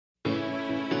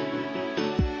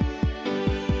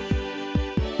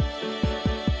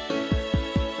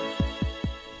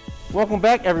Welcome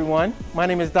back, everyone. My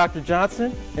name is Dr.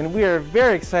 Johnson, and we are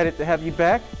very excited to have you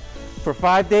back for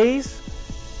 5 days,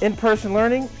 in-person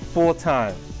learning,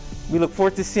 full-time. We look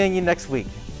forward to seeing you next week.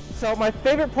 So my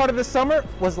favorite part of the summer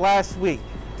was last week.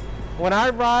 When I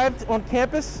arrived on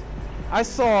campus, I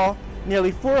saw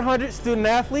nearly 400 student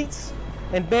athletes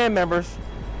and band members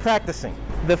practicing.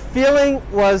 The feeling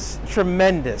was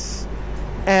tremendous.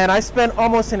 And I spent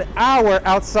almost an hour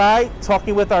outside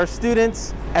talking with our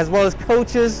students as well as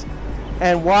coaches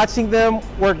and watching them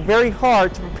work very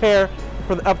hard to prepare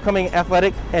for the upcoming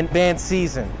athletic and band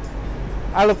season.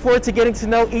 I look forward to getting to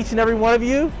know each and every one of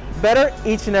you better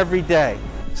each and every day.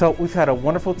 So we've had a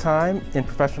wonderful time in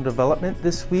professional development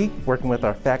this week, working with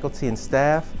our faculty and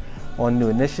staff on new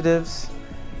initiatives.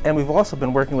 And we've also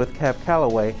been working with Cab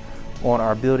Calloway on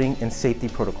our building and safety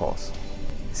protocols.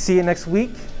 See you next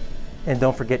week, and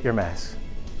don't forget your mask.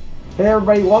 Hey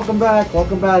everybody, welcome back.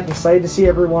 Welcome back. Excited to see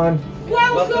everyone.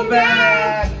 Welcome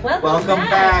back. Welcome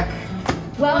back.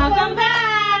 Welcome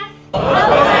back.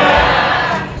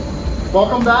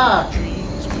 Welcome back.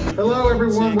 Hello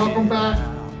everyone, welcome back.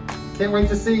 Can't wait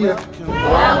to see you. Welcome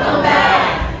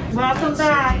back. Welcome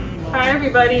back. Hi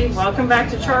everybody, welcome back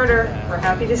to Charter. We're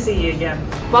happy to see you again.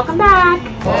 Welcome back.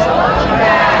 Welcome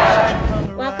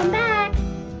back. Welcome back.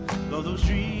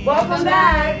 Welcome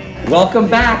back. Welcome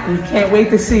back. We can't wait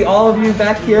to see all of you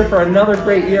back here for another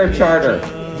great year of Charter.